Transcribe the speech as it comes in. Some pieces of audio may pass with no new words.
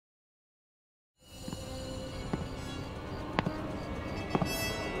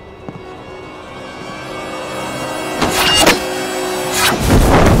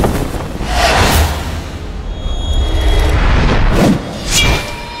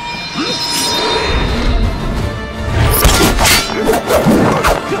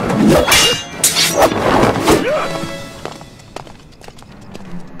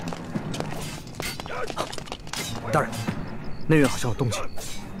内院好像有动静。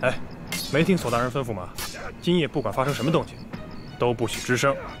哎，没听索大人吩咐吗？今夜不管发生什么动静，都不许吱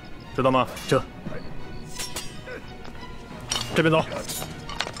声，知道吗？这边走。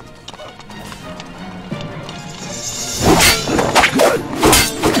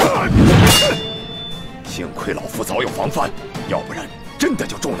幸亏老夫早有防范，要不然真的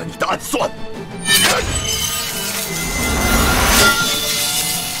就中了你的暗算。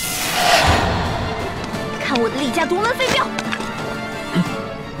看我的李家独门飞镖！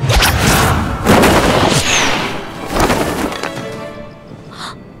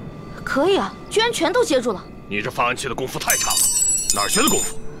可以啊，居然全都接住了。你这发暗器的功夫太差了，哪儿学的功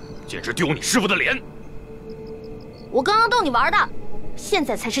夫？简直丢你师傅的脸！我刚刚逗你玩的，现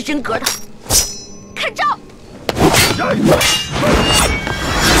在才是真格的。看招！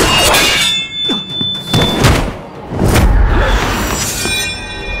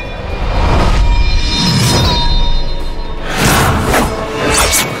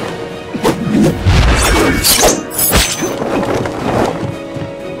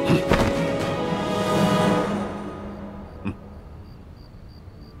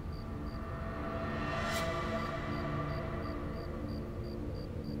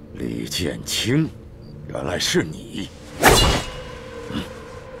李建清，原来是你！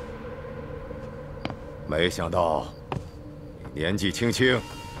没想到你年纪轻轻，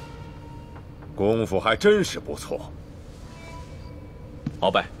功夫还真是不错。鳌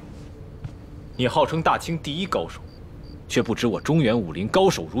拜，你号称大清第一高手，却不知我中原武林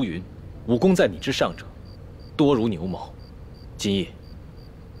高手如云，武功在你之上者多如牛毛。今夜，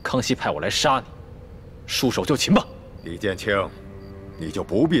康熙派我来杀你，束手就擒吧。李建清，你就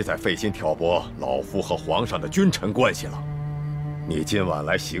不必再费心挑拨老夫和皇上的君臣关系了。你今晚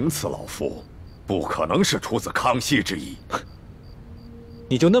来行刺老夫，不可能是出自康熙之意。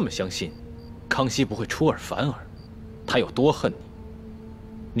你就那么相信康熙不会出尔反尔？他有多恨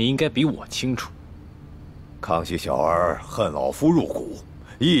你，你应该比我清楚。康熙小儿恨老夫入骨，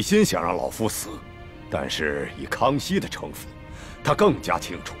一心想让老夫死，但是以康熙的城府，他更加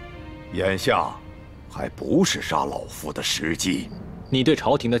清楚，眼下还不是杀老夫的时机。你对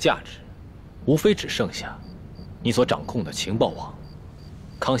朝廷的价值，无非只剩下你所掌控的情报网。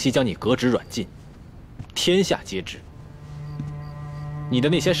康熙将你革职软禁，天下皆知。你的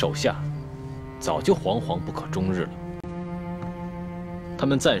那些手下，早就惶惶不可终日了。他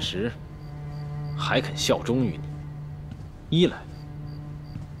们暂时还肯效忠于你，一来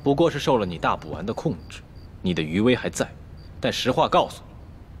不过是受了你大补丸的控制，你的余威还在。但实话告诉你，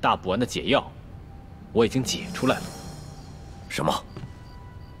大补丸的解药我已经解出来了。什么？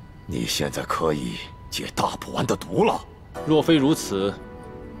你现在可以解大补丸的毒了？若非如此，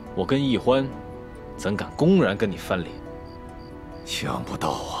我跟易欢怎敢公然跟你翻脸？想不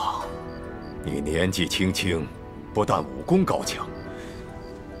到啊，你年纪轻轻，不但武功高强，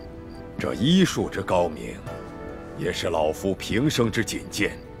这医术之高明，也是老夫平生之仅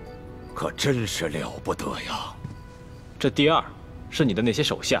见，可真是了不得呀！这第二是你的那些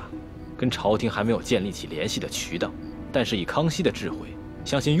手下，跟朝廷还没有建立起联系的渠道，但是以康熙的智慧，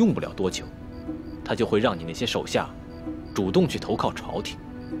相信用不了多久，他就会让你那些手下主动去投靠朝廷，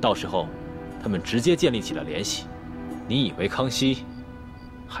到时候他们直接建立起了联系。你以为康熙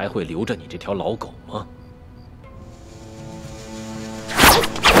还会留着你这条老狗吗？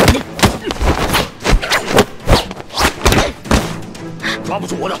抓不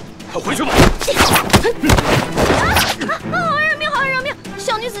住我的，快回去吧！好人命，好人命！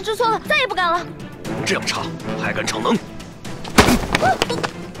小女子知错了，再也不敢了。这样差，还敢逞能？好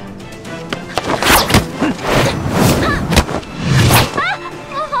害，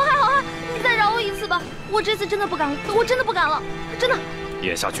好害！你再饶我一次吧，我这次真的不敢了，我真的不敢了，真的。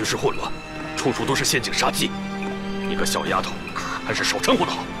眼下局势混乱，处处都是陷阱杀机，你个小丫头，还是少掺和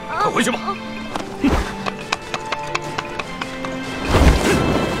的好。快回去吧！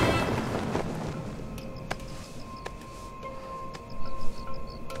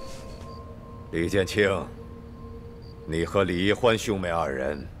李建清，你和李易欢兄妹二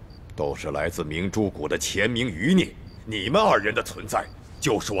人，都是来自明珠谷的前明余孽，你们二人的存在，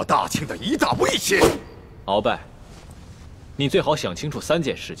就是我大清的一大威胁。鳌拜，你最好想清楚3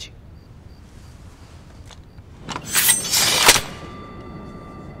件事情。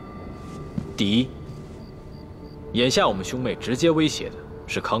第一，眼下我们兄妹直接威胁的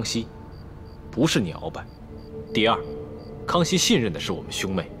是康熙，不是你鳌拜。第二，康熙信任的是我们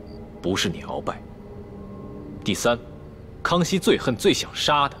兄妹，不是你鳌拜。第三，康熙最恨、最想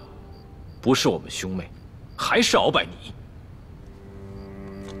杀的，不是我们兄妹，还是鳌拜你。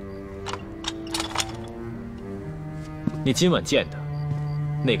你今晚见的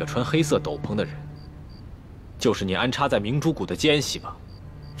那个穿黑色斗篷的人，就是你安插在明珠谷的奸细吧？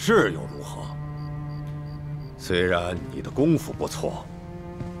是又如何？虽然你的功夫不错，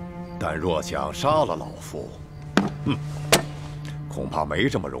但若想杀了老夫，恐怕没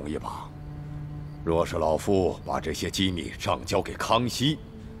这么容易吧？若是老夫把这些机密上交给康熙，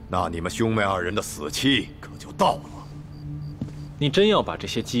那你们兄妹二人的死期可就到了。你真要把这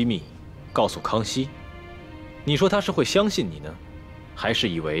些机密告诉康熙？你说他是会相信你呢，还是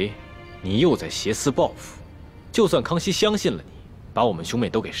以为你又在挟私报复？就算康熙相信了你，把我们兄妹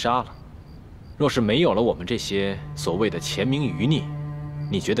都给杀了，若是没有了我们这些所谓的钱名余孽，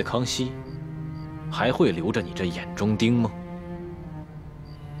你觉得康熙还会留着你这眼中钉吗？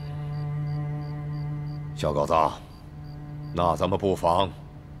小狗子，那咱们不妨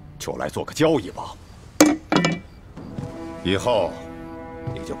就来做个交易吧。以后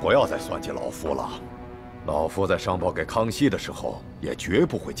你就不要再算计老夫了。老夫在上报给康熙的时候，也绝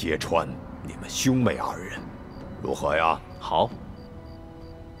不会揭穿你们兄妹二人，如何呀？好，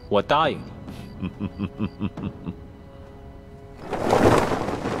我答应你。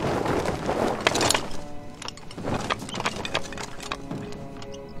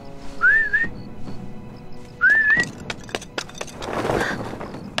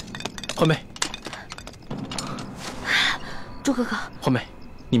欢妹，朱哥哥，欢妹，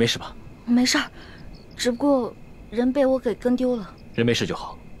你没事吧？没事儿，只不过人被我给跟丢了。人没事就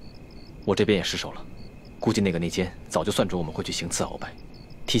好，我这边也失手了，估计那个内奸早就算准我们会去行刺鳌拜，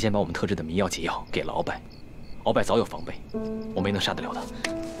提前把我们特制的迷药解药给了鳌拜，鳌拜早有防备，我没能杀得了他。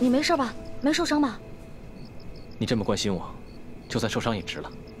你没事吧？没受伤吧？你这么关心我，就算受伤也值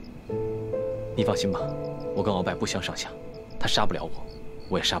了。你放心吧，我跟鳌拜不相上下，他杀不了我，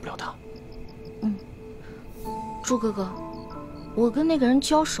我也杀不了他。朱哥哥，我跟那个人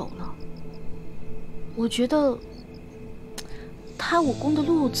交手了，我觉得他武功的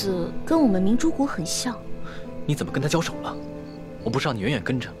路子跟我们明珠谷很像。你怎么跟他交手了？我不是让你远远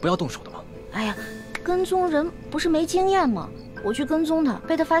跟着，不要动手的吗？哎呀，跟踪人不是没经验吗？我去跟踪他，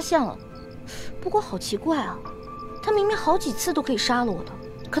被他发现了。不过好奇怪啊，他明明好几次都可以杀了我的，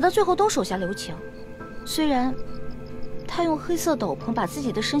可他最后都手下留情。虽然他用黑色斗篷把自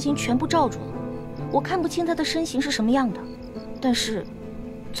己的身形全部罩住了，我看不清他的身形是什么样的，但是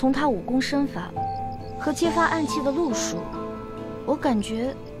从他武功身法和揭发暗器的路数，我感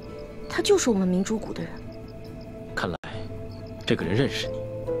觉他就是我们明珠谷的人。看来这个人认识你，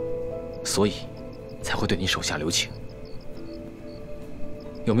所以才会对你手下留情。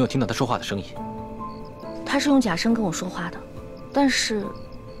有没有听到他说话的声音？他是用假声跟我说话的，但是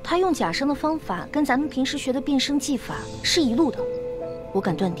他用假声的方法跟咱们平时学的变声技法是一路的。我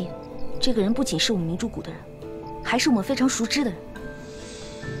敢断定，这个人不仅是我们明珠谷的人，还是我们非常熟知的人。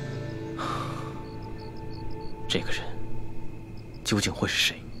这个人究竟会是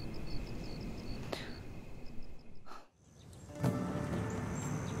谁？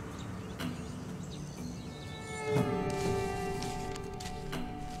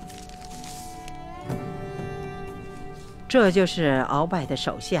这就是鳌拜的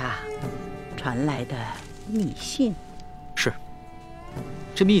手下传来的密信。是，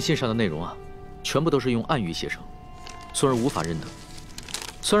这密信上的内容啊，全部都是用暗语写成，孙儿无法认得。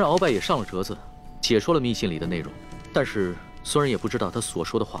虽然鳌拜也上了折子，解说了密信里的内容，但是孙儿也不知道他所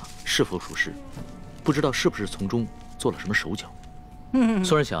说的话是否属实，不知道是不是从中做了什么手脚。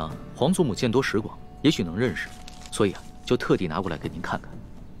孙儿想，皇祖母见多识广，也许能认识，所以啊，就特地拿过来给您看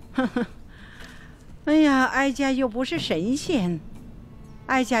看。哎呀，哀家又不是神仙，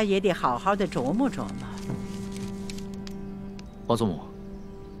哀家也得好好的琢磨琢磨。皇祖母，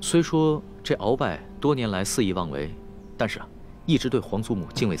虽说这鳌拜多年来肆意妄为，但是啊，一直对皇祖母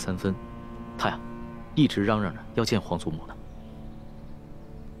敬畏三分。他呀，一直嚷嚷着要见皇祖母呢。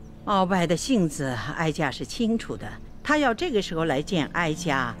鳌拜的性子，哀家是清楚的。他要这个时候来见哀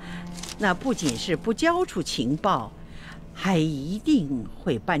家，那不仅是不交出情报，还一定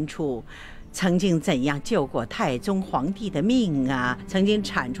会搬出曾经怎样救过太宗皇帝的命啊，曾经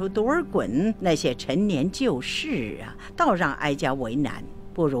铲除多尔衮那些陈年旧事啊，倒让哀家为难。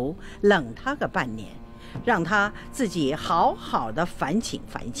不如冷他个半年，让他自己好好的反省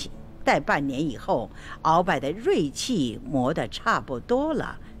反省。待半年以后，鳌拜的锐气磨得差不多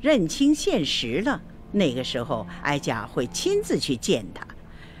了，认清现实了，那个时候哀家会亲自去见他，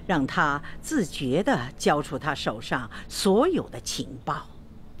让他自觉地交出他手上所有的情报，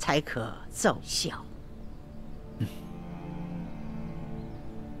才可奏效。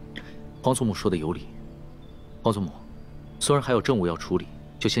皇祖母说的有理。皇祖母，孙儿还有政务要处理，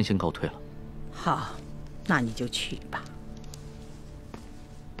就先告退了。好，那你就去吧。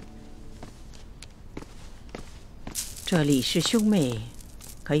这李氏兄妹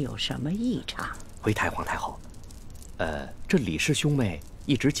可有什么异常？回太皇太后，这李氏兄妹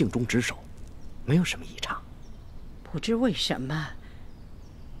一直尽忠职守，没有什么异常。不知为什么，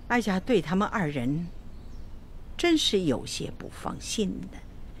哀家对他们二人真是有些不放心的。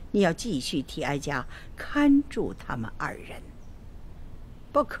你要继续替哀家看住他们二人，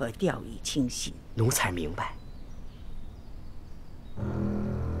不可掉以轻心。奴才明白。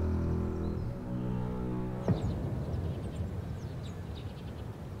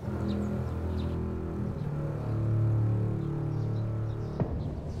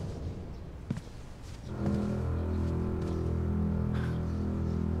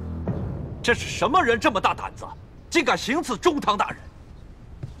这是什么人这么大胆子，竟敢行刺中堂大人？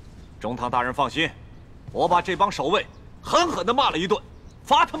中堂大人放心，我把这帮守卫狠狠地骂了一顿，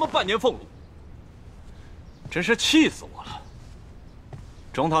罚他们半年俸禄。真是气死我了！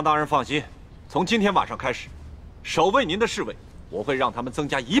中堂大人放心，从今天晚上开始，守卫您的侍卫，我会让他们增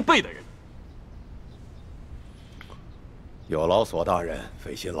加1倍的人。有劳索大人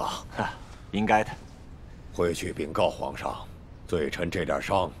费心了。应该的。回去禀告皇上，罪臣这点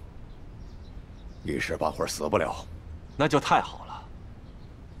伤，一时半会儿死不了。那就太好了。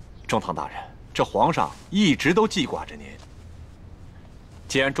中堂大人，这皇上一直都记挂着您。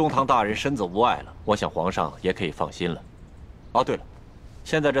既然中堂大人身子无碍了，我想皇上也可以放心了。哦，对了，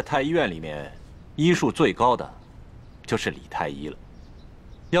现在这太医院里面，医术最高的就是李太医了。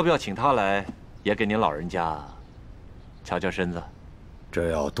要不要请他来，也给您老人家瞧瞧身子？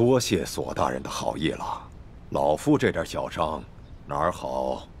这要多谢索大人的好意了。老夫这点小伤，哪儿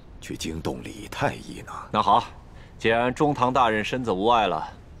好去惊动李太医呢？那好，既然中堂大人身子无碍了，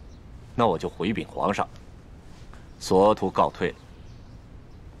那我就回禀皇上，索图告退了。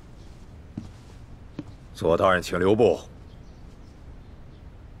索大人，请留步。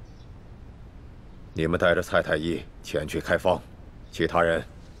你们带着蔡太医前去开方，其他人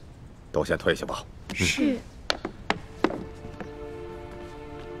都先退下吧。是。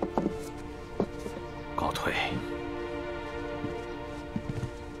告退。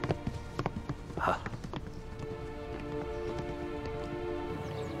啊。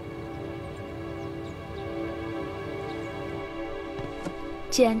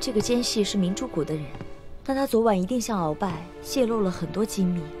既然这个奸细是明珠谷的人，那他昨晚一定向鳌拜泄露了很多机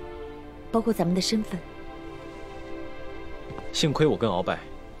密，包括咱们的身份。幸亏我跟鳌拜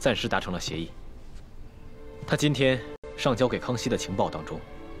暂时达成了协议。他今天上交给康熙的情报当中，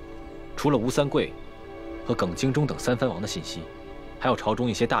除了吴三桂和耿精忠等3藩王的信息，还有朝中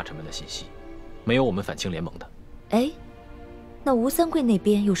一些大臣们的信息，没有我们反清联盟的。哎，那吴三桂那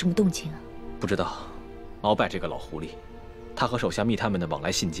边有什么动静啊？不知道。鳌拜这个老狐狸，他和手下密探们的往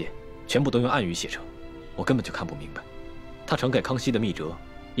来信件，全部都用暗语写成，我根本就看不明白。他呈给康熙的密折，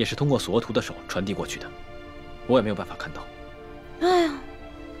也是通过索额图的手传递过去的，我也没有办法看到。哎呀，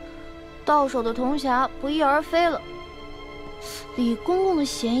到手的铜匣不翼而飞了。李公公的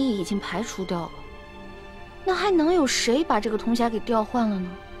嫌疑已经排除掉了，那还能有谁把这个铜匣给调换了呢？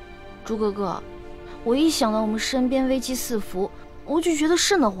朱哥哥，我一想到我们身边危机四伏，我就觉得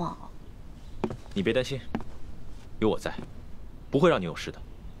瘆得慌。你别担心，有我在，不会让你有事的。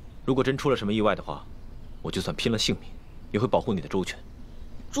如果真出了什么意外的话，我就算拼了性命，也会保护你的周全。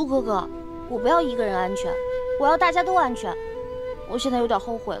朱哥哥，我不要一个人安全，我要大家都安全。我现在有点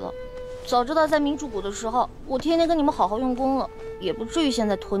后悔了，早知道在明珠谷的时候，我天天跟你们好好用功了，也不至于现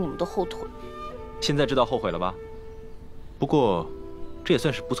在拖你们的后腿。现在知道后悔了吧？不过，这也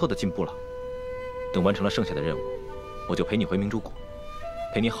算是不错的进步了。等完成了剩下的任务，我就陪你回明珠谷，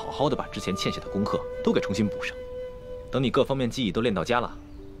陪你好好的把之前欠下的功课都给重新补上。等你各方面技艺都练到家了，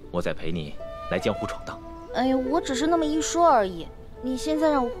我再陪你来江湖闯荡。哎呀，我只是那么一说而已。你现在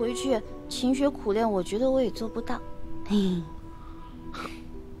让我回去勤学苦练，我觉得我也做不到。嘿。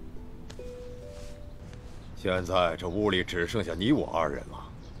现在这屋里只剩下你我2人了，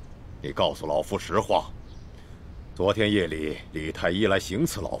你告诉老夫实话，昨天夜里李太医来行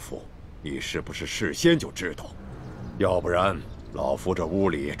刺老夫，你是不是事先就知道？要不然老夫这屋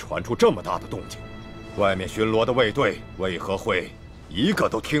里传出这么大的动静，外面巡逻的卫队为何会一个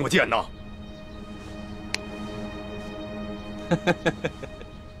都听不见呢？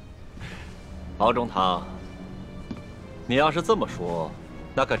敖中堂，你要是这么说，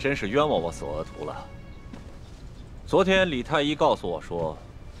那可真是冤枉我索额图了。昨天李太医告诉我说，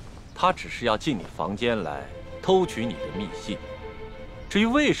他只是要进你房间来偷取你的密信。至于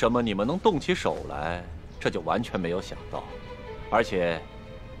为什么你们能动起手来，这就完全没有想到。而且，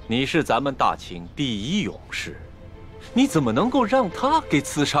你是咱们大清第一勇士，你怎么能够让他给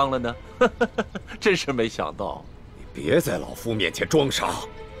刺伤了呢？真是没想到。你别在老夫面前装傻。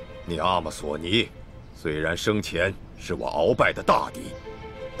你阿玛索尼虽然生前是我鳌拜的大敌，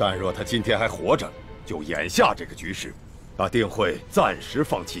但若他今天还活着，就眼下这个局势，他定会暂时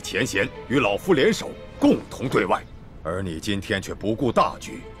放弃前嫌，与老夫联手，共同对外。而你今天却不顾大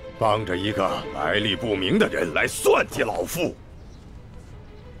局，帮着一个来历不明的人来算计老夫。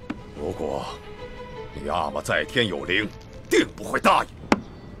如果你阿玛在天有灵，定不会答应。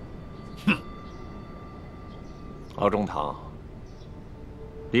哼！敖中堂，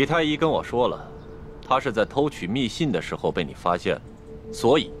李太医跟我说了，他是在偷取密信的时候被你发现了，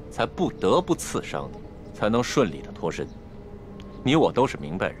所以才不得不刺伤你，才能顺利的脱身。你我都是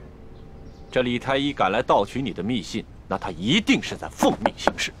明白人，这李太医敢来盗取你的密信，那他一定是在奉命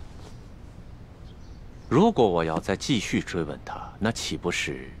行事。如果我要再继续追问他，那岂不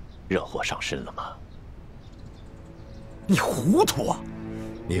是惹祸上身了吗？你糊涂啊！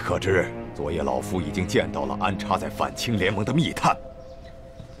你可知昨夜老夫已经见到了安插在反清联盟的密探？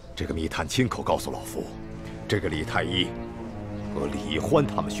这个密探亲口告诉老夫，这个李太医和李易欢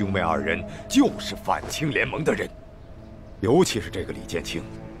他们兄妹二人就是反清联盟的人。尤其是这个李建清，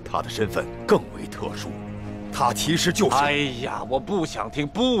他的身份更为特殊，他其实就是……哎呀，我不想听，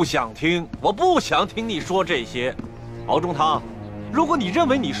不想听，我不想听你说这些。敖中堂，如果你认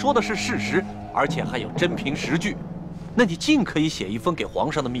为你说的是事实，而且还有真凭实据，那你尽可以写一封给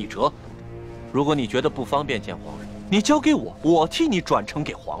皇上的密折。如果你觉得不方便见皇上，你交给我，我替你转呈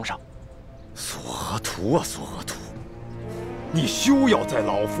给皇上。索额图啊，索额图！你休要在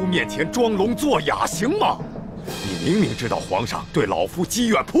老夫面前装聋作哑，行吗？你明明知道皇上对老夫积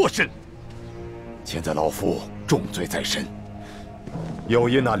怨颇深，现在老夫重罪在身，又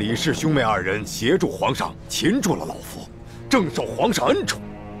因那李氏兄妹二人协助皇上擒住了老夫，正受皇上恩宠。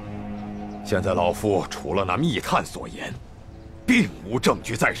现在老夫除了那密探所言，并无证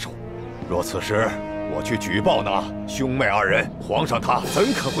据在手。若此时我去举报那兄妹二人，皇上他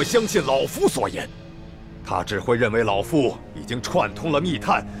怎可会相信老夫所言？他只会认为老夫已经串通了密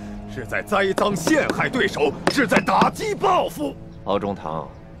探，是在栽赃陷害对手，是在打击报复。敖中堂，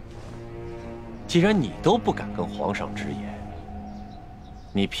既然你都不敢跟皇上直言，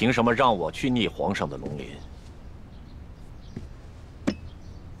你凭什么让我去逆皇上的龙鳞？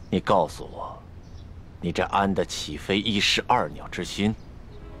你告诉我，你这安得起非一石二鸟之心？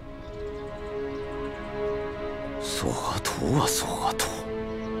索额图啊，索额图！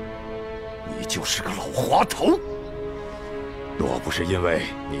你就是个老滑头！若不是因为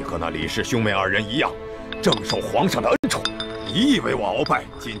你和那李氏兄妹二人一样，正受皇上的恩宠，你以为我鳌拜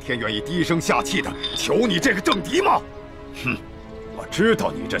今天愿意低声下气的求你这个政敌吗？哼！我知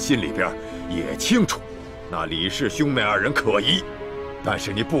道你这心里边也清楚，那李氏兄妹二人可疑，但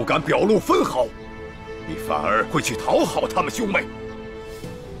是你不敢表露分毫，你反而会去讨好他们兄妹。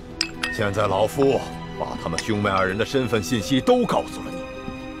现在老夫把他们兄妹二人的身份信息都告诉了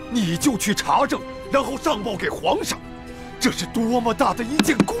你，你就去查证，然后上报给皇上，这是多么大的一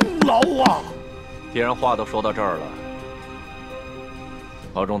件功劳啊！既然话都说到这儿了，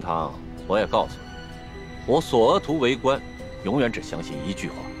敖中堂，我也告诉你，我索额图为官，永远只相信一句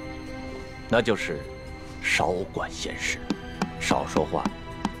话，那就是少管闲事，少说话，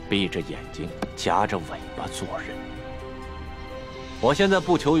闭着眼睛夹着尾巴做人。我现在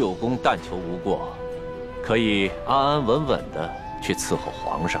不求有功，但求无过，可以安安稳稳的去伺候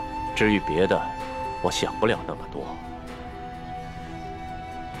皇上。至于别的，我想不了那么多。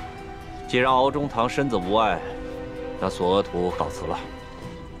既然敖中堂身子无碍，那索额图告辞了。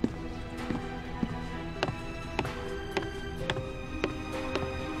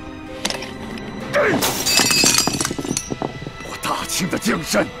我大清的江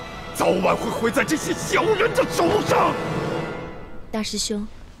山，早晚会毁在这些小人的手上。大师兄，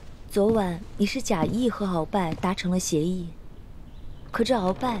昨晚你是贾谊和鳌拜达成了协议，可这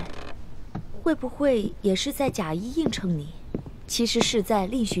鳌拜会不会也是在贾谊应承你，其实是在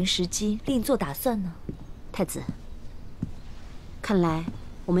另寻时机，另做打算呢？太子，看来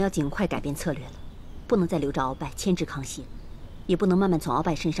我们要尽快改变策略了，不能再留着鳌拜牵制康熙，也不能慢慢从鳌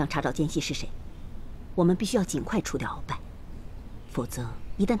拜身上查找奸细是谁。我们必须要尽快除掉鳌拜，否则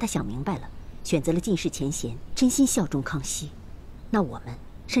一旦他想明白了，选择了尽释前嫌，真心效忠康熙，那我们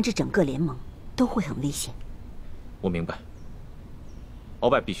甚至整个联盟都会很危险。我明白，鳌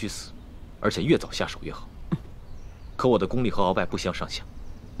拜必须死，而且越早下手越好。可我的功力和鳌拜不相上下，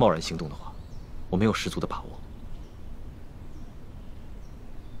贸然行动的话，我没有十足的把握。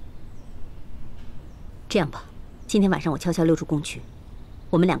这样吧，今天晚上我悄悄溜出宫去，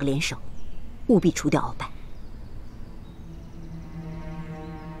我们两个联手，务必除掉鳌拜。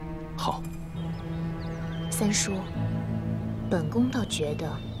好。三叔，本宫倒觉得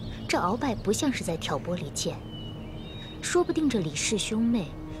这鳌拜不像是在挑拨离间，说不定这李氏兄妹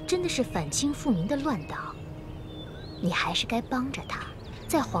真的是反清复明的乱党。你还是该帮着他，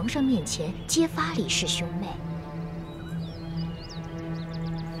在皇上面前揭发李氏兄妹。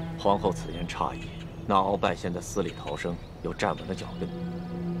皇后此言差矣，那鳌拜现在死里逃生，有站稳的脚跟。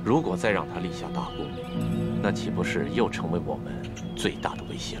如果再让他立下大功，那岂不是又成为我们最大的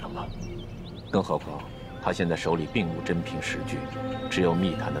威胁了吗？更何况他现在手里并无真凭实据，只有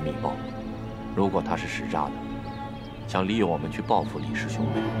密谈的密报。如果他是使诈的，想利用我们去报复李氏兄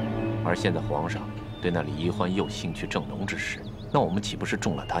妹，而现在皇上对那李易欢又兴趣正浓之时，那我们岂不是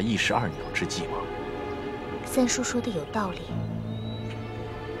中了他一石二鸟之计吗？三叔说的有道理，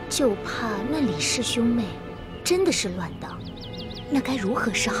就怕那李氏兄妹真的是乱党，那该如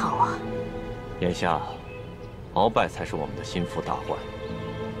何是好啊？眼下，鳌拜才是我们的心腹大患，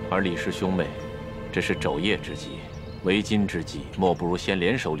而李氏兄妹只是肘腋之计，为今之计，莫不如先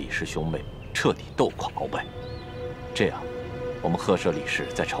联手李氏兄妹，彻底斗垮鳌拜。这样，我们赫舍李氏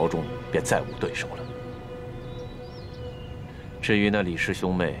在朝中便再无对手了。至于那李氏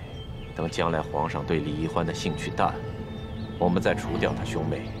兄妹，等将来皇上对李易欢的兴趣淡，我们再除掉他兄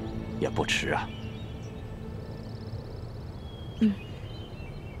妹，也不迟啊。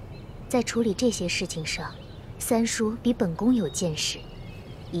在处理这些事情上，三叔比本宫有见识，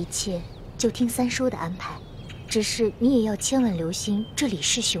一切就听三叔的安排。只是你也要千万留心这李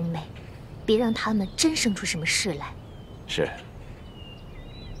氏兄妹，别让他们真生出什么事来。是，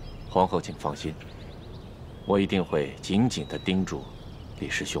皇后请放心，我一定会紧紧地盯住李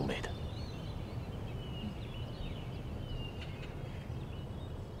氏兄妹的。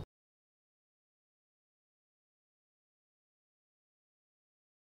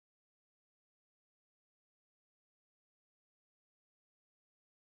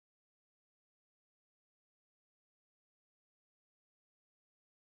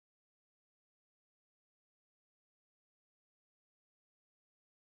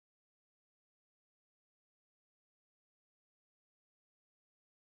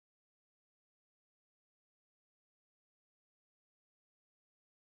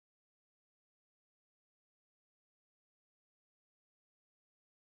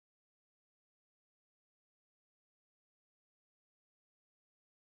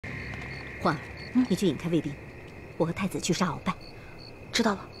欢儿，你去引开卫兵，我和太子去杀鳌拜。知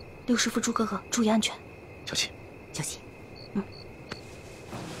道了，六师傅、朱哥哥，注意安全，小心，小心。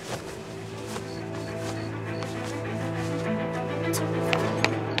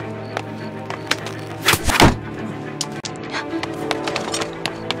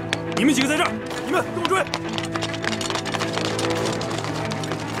你们几个在这儿，你们跟我追！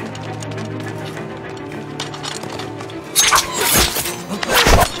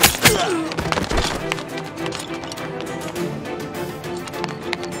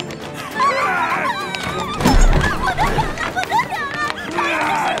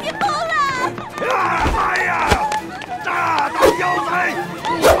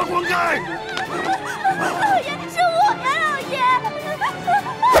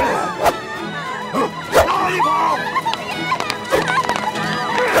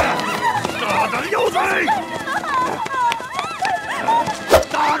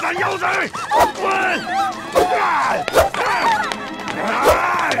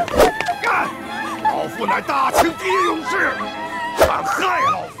老夫乃大清第一勇士，敢害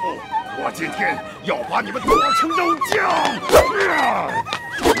老夫，我今天要把你们剁成肉酱！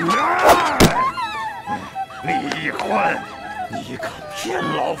李易欢，你敢骗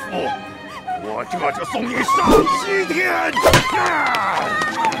老夫，我这就送你上西天！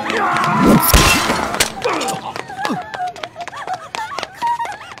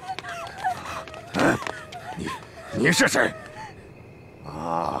你是谁？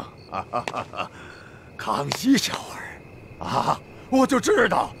康熙小儿啊！我就知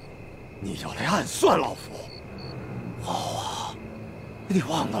道你要来暗算老夫。好啊，你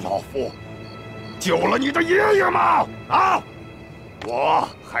忘了老夫救了你的爷爷吗？啊！我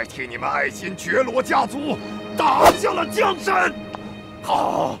还替你们爱新觉罗家族打下了江山。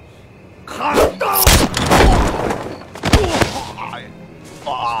好，看到！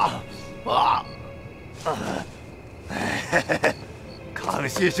康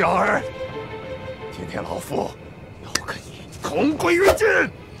熙小儿，今天老夫要跟你同归于尽！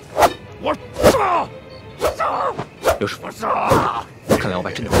我杀！刘师傅，杀！看来鳌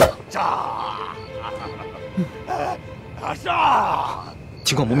拜真的疯了。杀！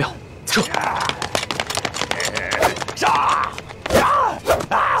情况不妙，撤！杀！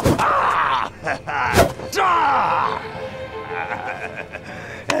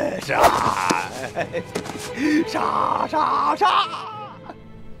杀！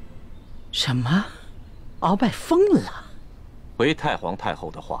什么？鳌拜疯了？回太皇太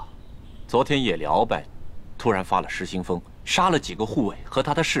后的话，昨天夜里鳌拜突然发了失心疯，杀了几个护卫和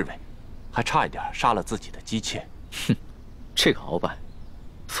他的侍卫，还差一点杀了自己的姬妾。哼，这个鳌拜，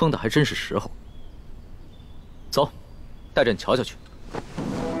疯的还真是时候。走，带着你瞧瞧去。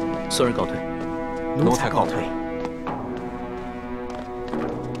孙儿告退。奴才告退。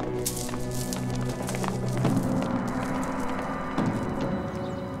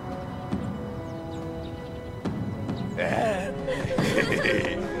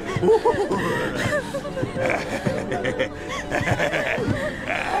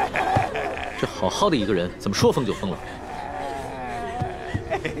这好好的一个人，怎么说疯就疯了？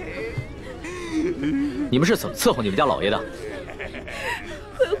你们是怎么伺候你们家老爷的？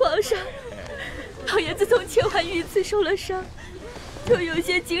回皇上，老爷自从前晚遇刺受了伤，就有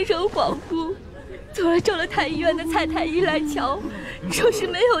些精神恍惚。昨儿召了太医院的蔡太医来瞧，说是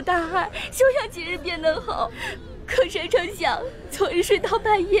没有大碍，休养几日便能好。可谁成想，昨日睡到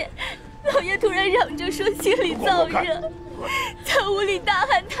半夜，老爷突然嚷着说心里燥热，在屋里大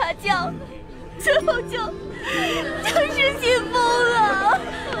喊大叫，最后就是心疯了。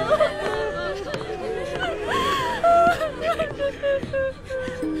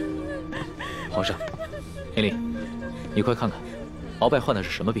皇上，年龄，你快看看，鳌拜患的是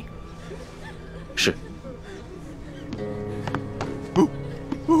什么病？是。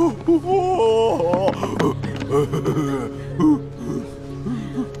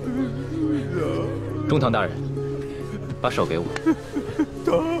中堂大人，把手给我。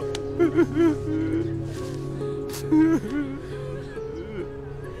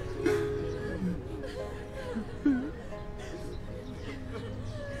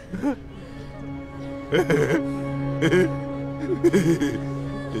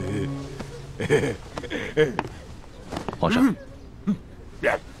皇上，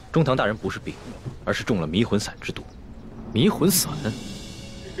中堂大人不是病，而是中了迷魂散之毒。迷魂散？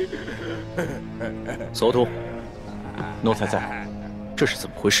索图，奴才在。这是怎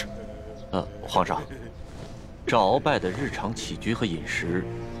么回事？皇上，这鳌拜的日常起居和饮食，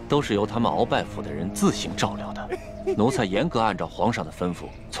都是由他们鳌拜府的人自行照料的。奴才严格按照皇上的吩咐，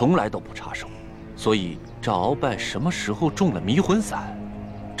从来都不插手。所以这鳌拜什么时候中了迷魂散，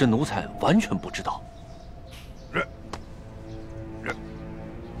这奴才完全不知道。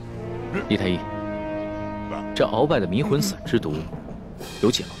李太医，这鳌拜的迷魂散之毒有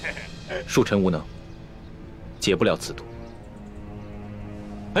解吗？恕臣无能，解不了此毒。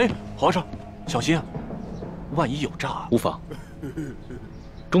哎，皇上，小心啊！万一有诈啊！无妨。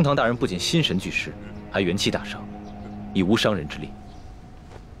中堂大人不仅心神俱失，还元气大伤，已无伤人之力。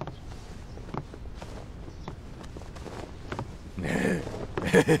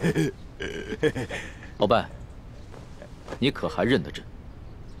鳌拜，你可还认得朕？